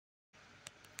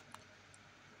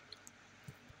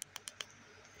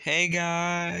Hey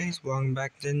guys, welcome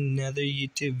back to another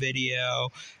YouTube video.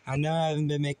 I know I haven't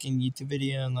been making YouTube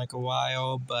video in like a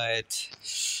while, but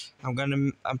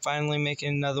I'm finally making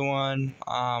another one.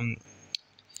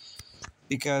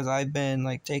 Because I've been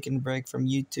like taking a break from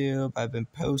YouTube. I've been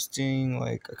posting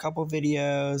like a couple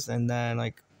videos and then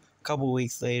like a couple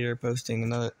weeks later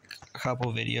posting a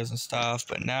couple videos and stuff.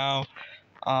 But now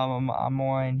I'm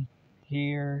on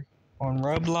here on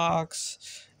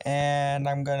Roblox, and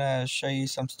I'm gonna show you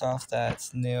some stuff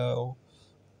that's new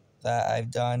that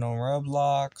I've done on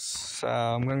Roblox. So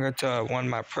I'm gonna go to one of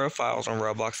my profiles on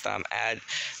Roblox that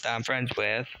I'm friends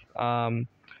with.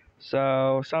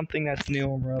 So something that's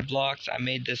new on Roblox, I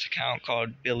made this account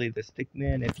called Billy the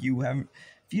Stickman. If you haven't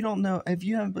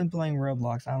been playing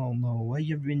Roblox, I don't know what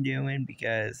you've been doing,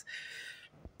 because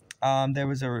there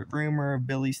was a rumor of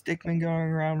Billy Stickman going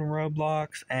around on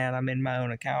Roblox, and I made my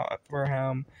own account for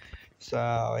him.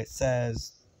 So it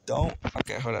says,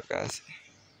 okay, hold up guys.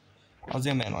 I'll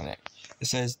zoom in on it. It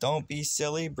says, "Don't be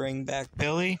silly, bring back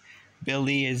Billy.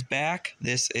 Billy is back.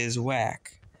 This is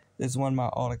whack." This is one of my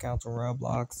old accounts on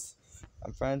Roblox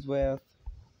I'm friends with.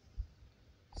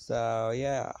 So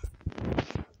yeah.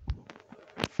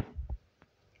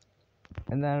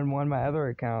 And then one of my other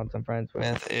accounts I'm friends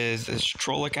with is this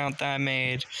troll account that I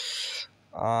made.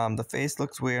 The face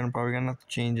looks weird. I'm probably gonna have to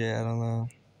change it. I don't know.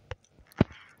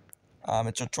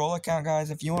 It's a troll account,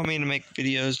 guys. If you want me to make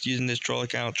videos using this troll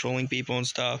account, trolling people and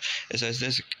stuff, it says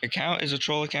this account is a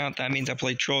troll account. That means I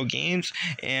play troll games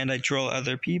and I troll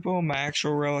other people. My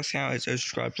actual Roblox account is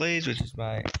OceanSquadPlays, which is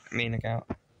my main account.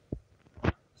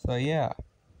 So yeah,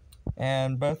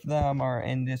 and both of them are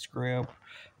in this group.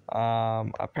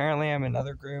 Apparently I'm in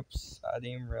other groups. I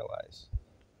didn't even realize.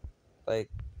 Like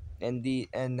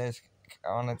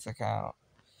on its account.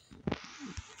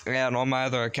 Yeah, and on my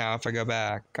other account, if I go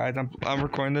back, guys, I'm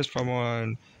recording this from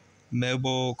on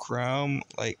mobile Chrome,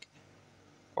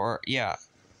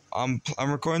 I'm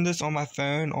recording this on my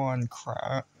phone on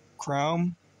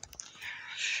Chrome,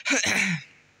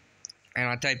 and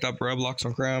I typed up Roblox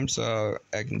on Chrome so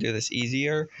I can do this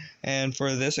easier. And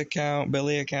for this account,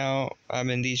 Billy account,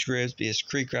 I'm in these groups because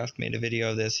Creecraft made a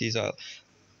video of this. He's a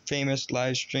famous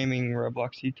live streaming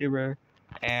Roblox YouTuber,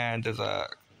 and there's a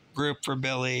group for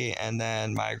Billy and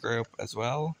then my group as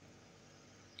well.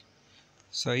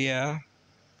 So yeah,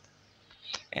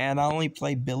 and I only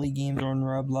play Billy games on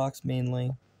Roblox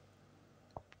mainly.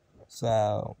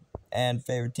 So, and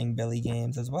favoriting Billy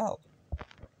games as well,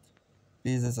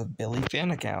 because it's a Billy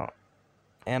fan account,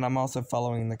 and I'm also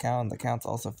following the account. The account's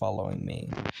also following me.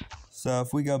 So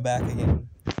if we go back again,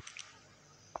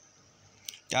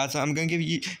 guys, I'm gonna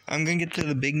get to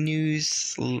the big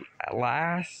news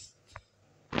last.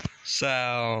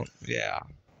 So, yeah.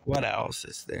 What else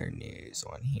is there news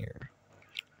on here?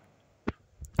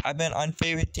 I've been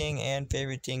unfavoriting and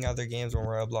favoriting other games on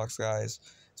Roblox, guys.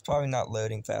 It's probably not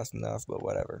loading fast enough, but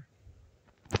whatever.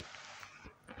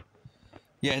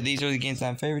 Yeah, these are the games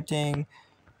I'm favoriting.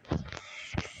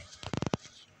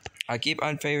 I keep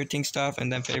unfavoriting stuff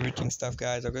and then favoriting stuff,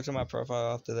 guys. I'll go to my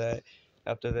profile after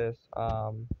this.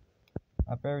 I'm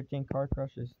favoriting Car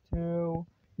Crushes 2.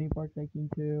 Theme Park Taking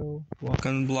 2,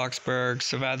 Welcome to Bloxburg,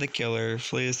 Survive the Killer,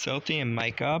 Flee is Salty, and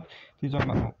Mike Up. These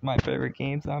are my favorite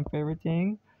games that I'm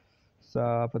favoriting. So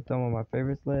I'll put them on my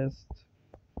favorites list,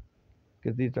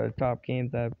 because these are the top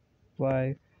games that I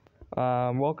play.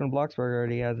 Welcome to Bloxburg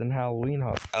already has an Halloween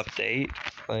update.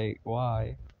 Like,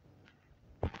 why?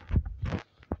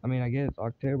 I mean, I get it's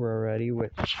October already,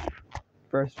 which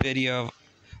first video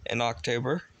in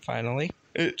October, finally.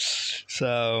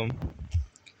 So,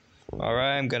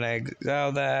 alright, I'm gonna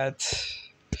exile that.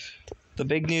 The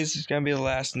big news is gonna be the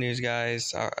last news,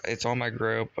 guys. It's on my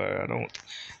group, but I don't.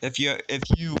 If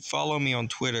you follow me on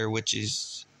Twitter,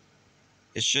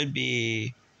 it should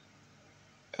be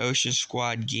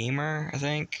OceanSquadGamer, I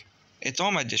think. It's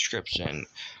on my description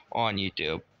on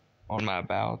YouTube, on my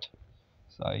about.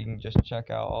 So you can just check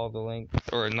out all the links,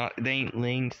 or not. They ain't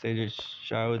links. They just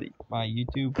show my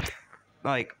YouTube.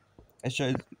 Like, it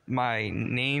shows my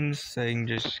names, so you can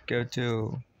just go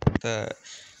to the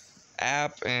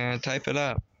app and type it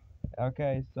up.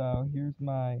 Okay, so here's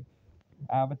my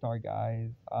avatar,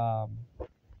 guys.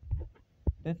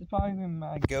 This is probably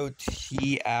my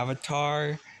goatee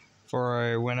avatar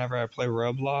for whenever I play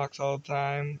Roblox all the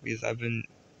time, because I've been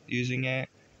using it.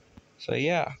 So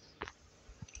yeah.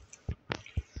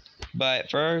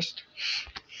 But first,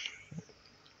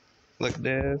 look at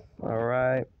this.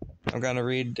 Alright, I'm gonna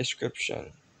read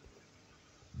description.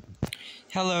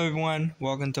 Hello everyone,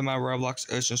 welcome to my Roblox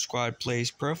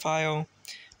OceanSquadPlays profile.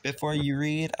 before you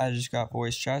read, I just got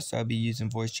voice chat, so I'll be using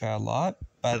voice chat a lot.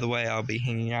 By the way, I'll be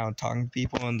hanging out and talking to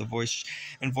people in the voice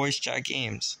chat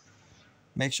games.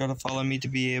 Make sure to follow me to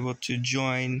be able to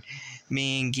join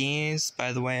me in games.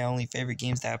 By the way, only favorite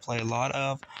games that I play a lot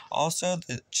of. Also,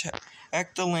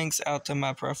 check the links out to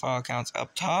my profile accounts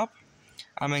up top.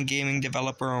 I'm a gaming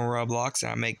developer on Roblox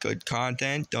and I make good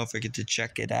content. Don't forget to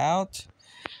check it out.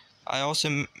 I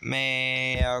also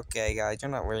may... Okay, guys,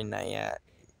 you're not reading that yet.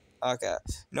 Okay.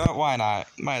 You know what? Why not?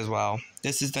 Might as well.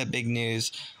 This is the big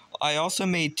news. I also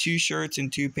made 2 shirts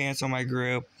and 2 pants on my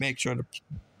group. Make sure to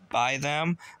buy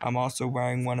them. I'm also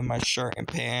wearing one of my shirt and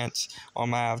pants on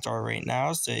my avatar right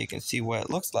now so you can see what it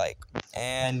looks like.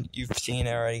 And you've seen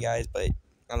it already, guys, but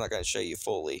I'm not going to show you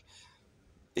fully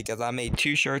because I made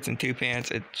 2 shirts and 2 pants.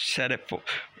 It said it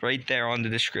right there on the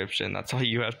description. That's all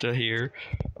you have to hear.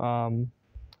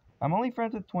 I'm only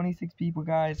friends with 26 people,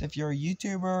 guys. If you're a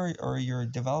YouTuber or you're a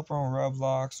developer on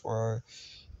Roblox, or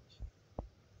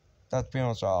that's pretty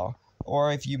much all.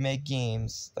 Or if you make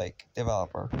games, like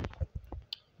developer,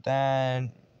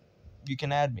 then you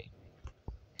can add me.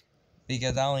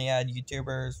 Because I only add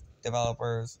YouTubers,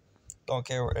 developers. Don't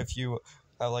care if you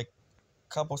have like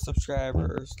a couple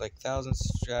subscribers, like 1,000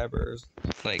 subscribers,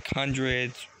 like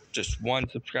hundreds, just 1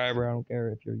 subscriber. I don't care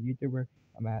if you're a YouTuber.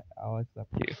 I'll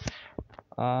accept you.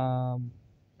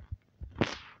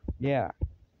 Yeah.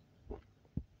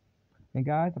 And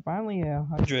guys, I finally hit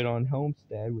 100 on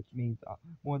Homestead, which means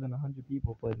more than 100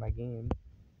 people played my game.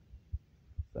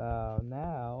 So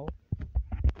now,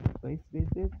 place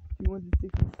visit,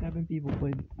 267 people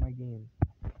played my game.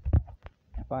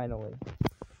 Finally.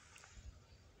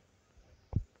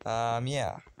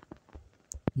 Yeah.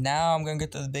 Now I'm gonna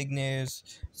get to the big news.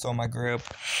 It's on my group.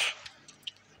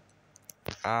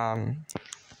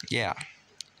 Yeah.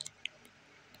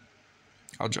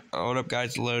 Hold up,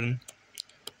 guys, loading.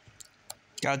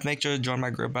 Guys, make sure to join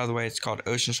my group, by the way. It's called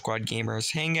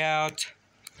OceanSquadGamers Hangout.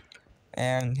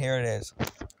 And here it is.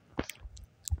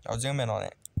 I'll zoom in on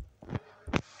it.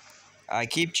 I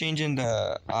keep changing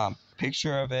the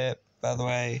picture of it, by the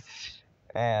way,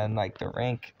 and like the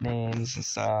rank names and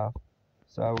stuff.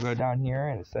 So I'll go down here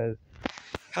and it says,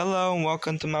 "Hello and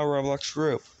welcome to my Roblox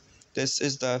group. This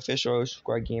is the official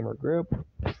OceanSquadGamer group.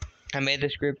 I made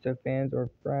this group so fans or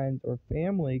friends or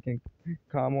family can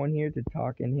come on here to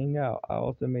talk and hang out. I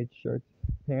also made shirts,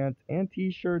 pants, and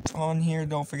t-shirts on here.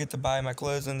 Don't forget to buy my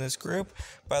clothes in this group.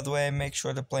 By the way, make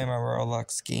sure to play my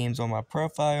Roblox games on my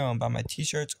profile and buy my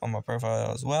t-shirts on my profile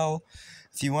as well.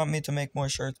 If you want me to make more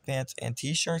shirts, pants, and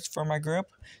t-shirts for my group,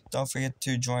 don't forget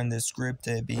to join this group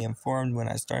to be informed when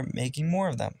I start making more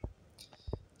of them."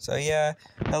 So yeah,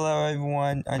 hello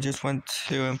everyone. I just want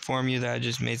to inform you that I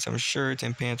just made some shirts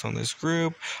and pants on this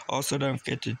group. Also, don't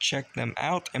forget to check them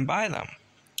out and buy them.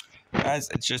 Guys,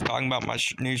 it's just talking about my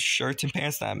new shirts and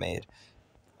pants that I made.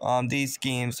 These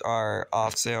games are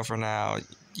off sale for now.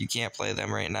 You can't play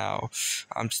them right now.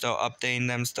 I'm still updating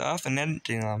them stuff and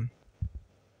editing them.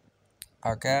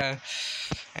 Okay,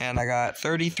 and I got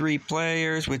 33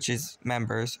 players, which is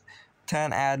members,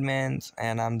 10 admins,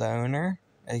 and I'm the owner,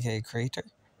 aka creator.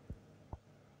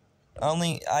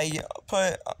 I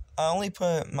only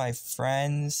put my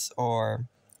friends or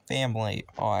family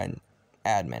on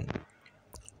admin.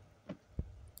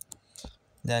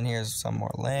 Then here's some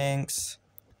more links.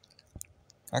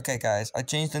 Okay, guys, I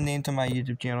changed the name to my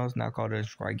YouTube channel. It's now called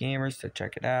OceanSquadGamers, so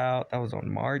check it out. That was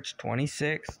on March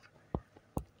 26th.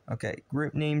 Okay,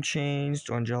 group name changed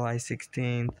on July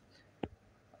 16th.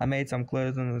 I made some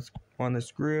clothes on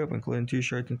this group, including 2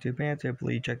 shirts and 2 pants.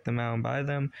 Hopefully you check them out and buy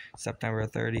them. September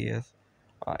 30th.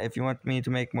 If you want me to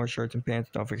make more shirts and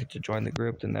pants, don't forget to join the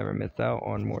group to never miss out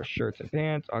on more shirts and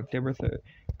pants. October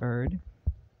 3rd.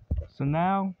 So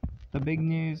now, the big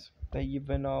news that you've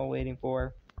been all waiting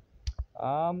for.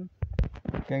 Gonna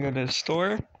go to the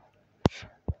store.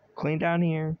 Clean down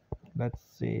here. Let's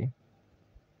see.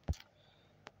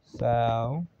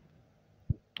 So,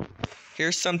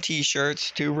 here's some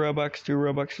t-shirts. 2 Robux, 2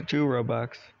 Robux, and 2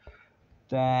 Robux.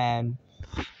 Then,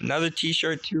 another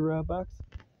t-shirt, 2 Robux.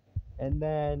 And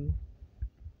then,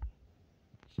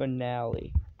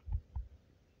 finale.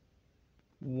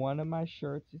 One of my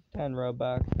shirts is 10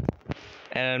 Robux.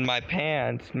 And my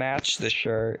pants match the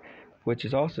shirt, which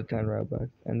is also 10 Robux.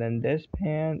 And then this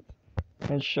pant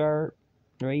and shirt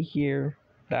right here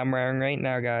that I'm wearing right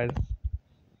now, guys,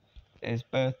 is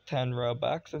both 10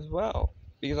 Robux as well.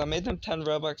 Because I made them 10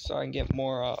 Robux so I can get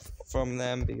more from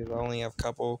them, because I only have a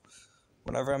couple.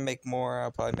 Whenever I make more,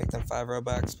 I'll probably make them 5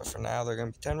 Robux, but for now they're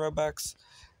going to be 10 Robux.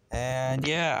 And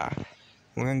yeah,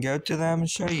 we're going to go to them and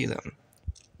show you them.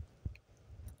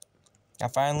 I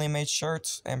finally made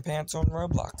shirts and pants on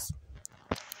Roblox.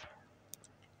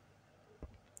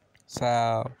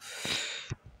 So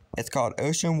it's called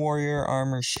Ocean Warrior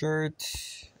Armor Shirt,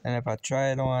 and if I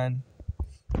try it on,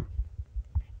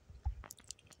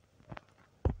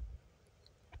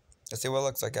 let's see what it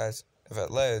looks like, guys. If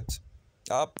it loads.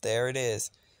 Oh, there it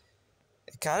is.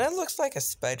 It kind of looks like a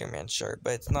Spider-Man shirt,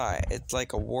 but it's not. It's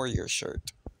like a warrior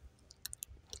shirt.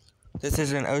 This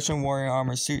is an Ocean Warrior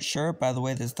Armor Suit shirt. By the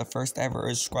way, this is the first ever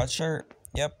Ocean Squad shirt.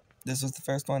 Yep, this was the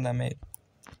first one I made.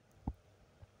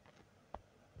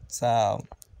 So,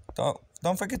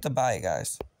 don't forget to buy it,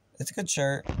 guys. It's a good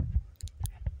shirt.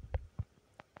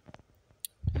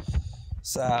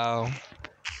 So,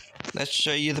 let's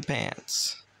show you the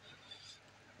pants.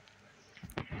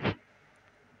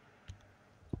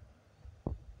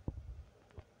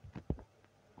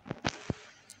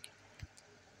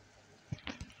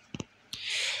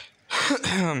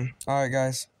 Alright,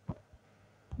 guys.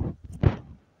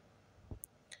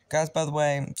 Guys, by the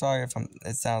way, I'm sorry if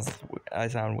I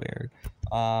sound weird.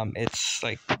 It's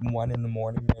like 1 in the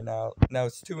morning right now. No,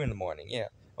 it's 2 in the morning. Yeah,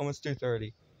 almost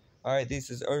 2:30. Alright, this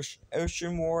is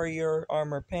Ocean Warrior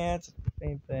Armor Pants. It's the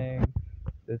same thing.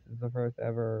 This is the first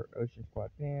ever Ocean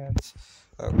Squad pants.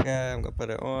 Okay, I'm gonna put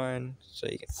it on so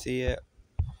you can see it.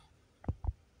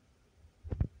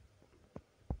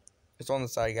 It's on the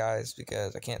side, guys,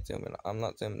 because I can't zoom in. I'm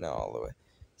not zooming out all the way.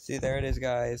 See, there it is,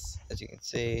 guys. As you can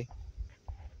see,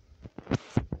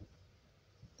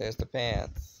 there's the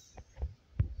pants.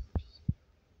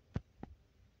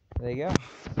 There you go.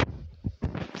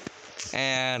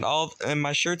 And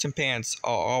my shirts and pants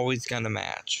are always gonna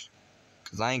match.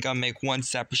 Cause I ain't gonna make one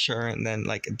separate shirt and then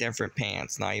like a different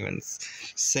pants. Not even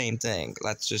same thing.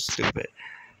 That's just stupid.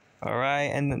 Alright,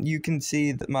 and you can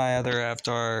see my other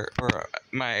avatar, or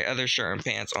my other shirt and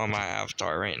pants on my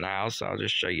avatar right now, so I'll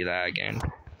just show you that again.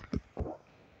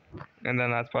 And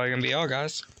then that's probably gonna be all,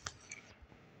 guys.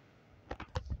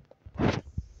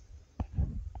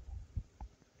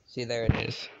 See, there it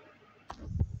is.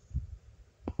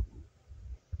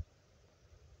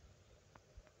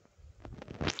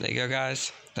 There you go,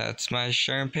 guys. That's my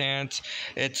shirt and pants.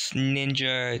 It's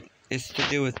ninja. It's to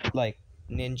do with, like,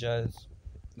 ninjas.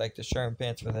 Like the shirt and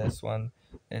pants for this one,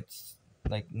 it's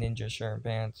like ninja shirt and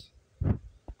pants.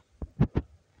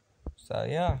 So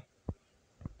yeah,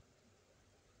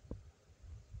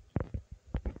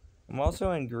 I'm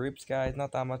also in groups, guys.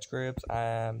 Not that much groups.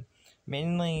 I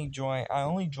only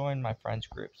join my friends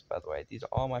groups. By the way, these are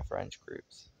all my friends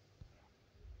groups.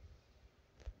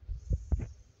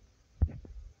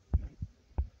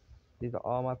 These are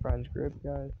all my friends groups,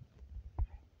 guys.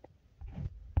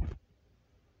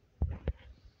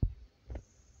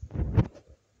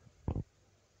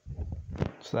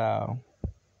 So,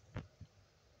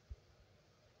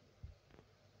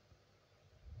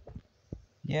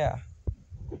 yeah.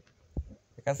 I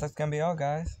guess that's gonna be all,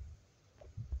 guys.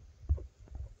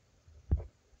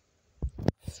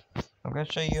 I'm gonna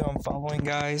show you who I'm following,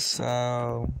 guys.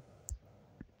 So,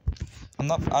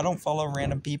 I don't follow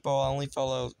random people. I only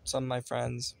follow some of my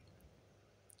friends.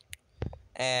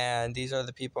 And these are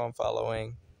the people I'm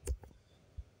following.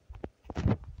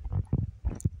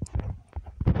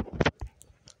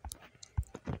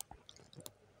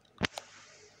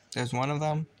 There's one of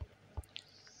them.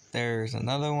 There's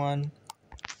another one.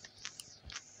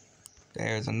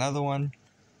 There's another one.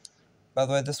 By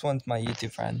the way, this one's my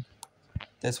YouTube friend.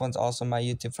 This one's also my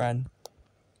YouTube friend.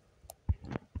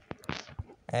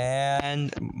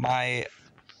 And my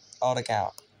alt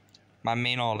account. My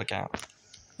main alt account.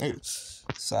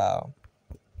 So,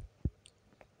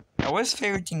 I was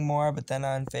favoriting more, but then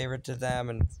I unfavorited them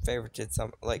and favorited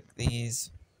some, like these.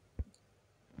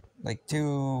 Like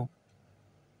two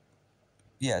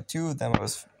of them I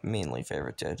was mainly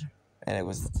favorited. And it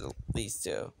was these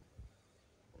two.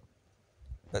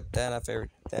 But then I favored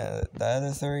the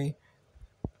other 3.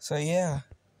 So yeah.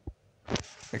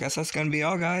 I guess that's gonna be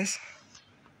all, guys.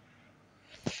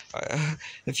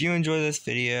 If you enjoy this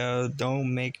video,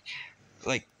 don't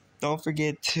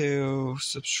forget to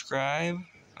subscribe.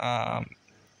 I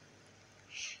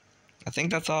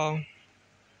think that's all.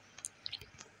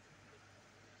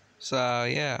 So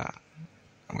yeah,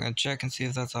 I'm gonna check and see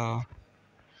if that's all.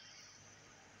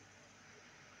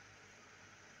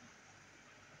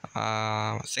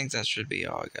 I think that should be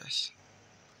all, I guess.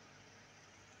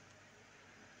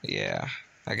 Yeah,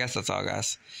 I guess that's all,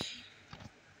 guys.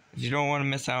 If you don't want to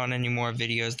miss out on any more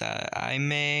videos that I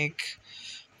make,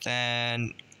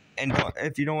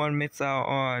 if you don't want to miss out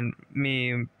on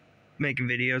me making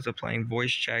videos of playing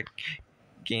voice chat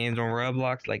games on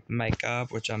Roblox like Mic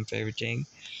Up, which I'm favoriting,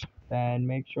 then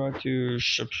make sure to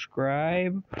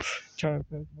subscribe, turn on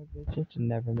post notifications to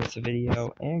never miss a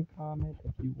video, and comment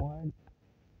if you want.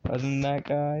 Other than that,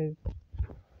 guys,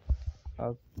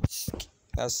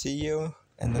 I'll see you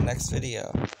in the next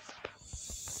video.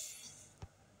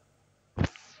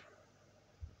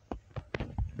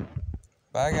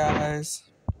 Bye, guys.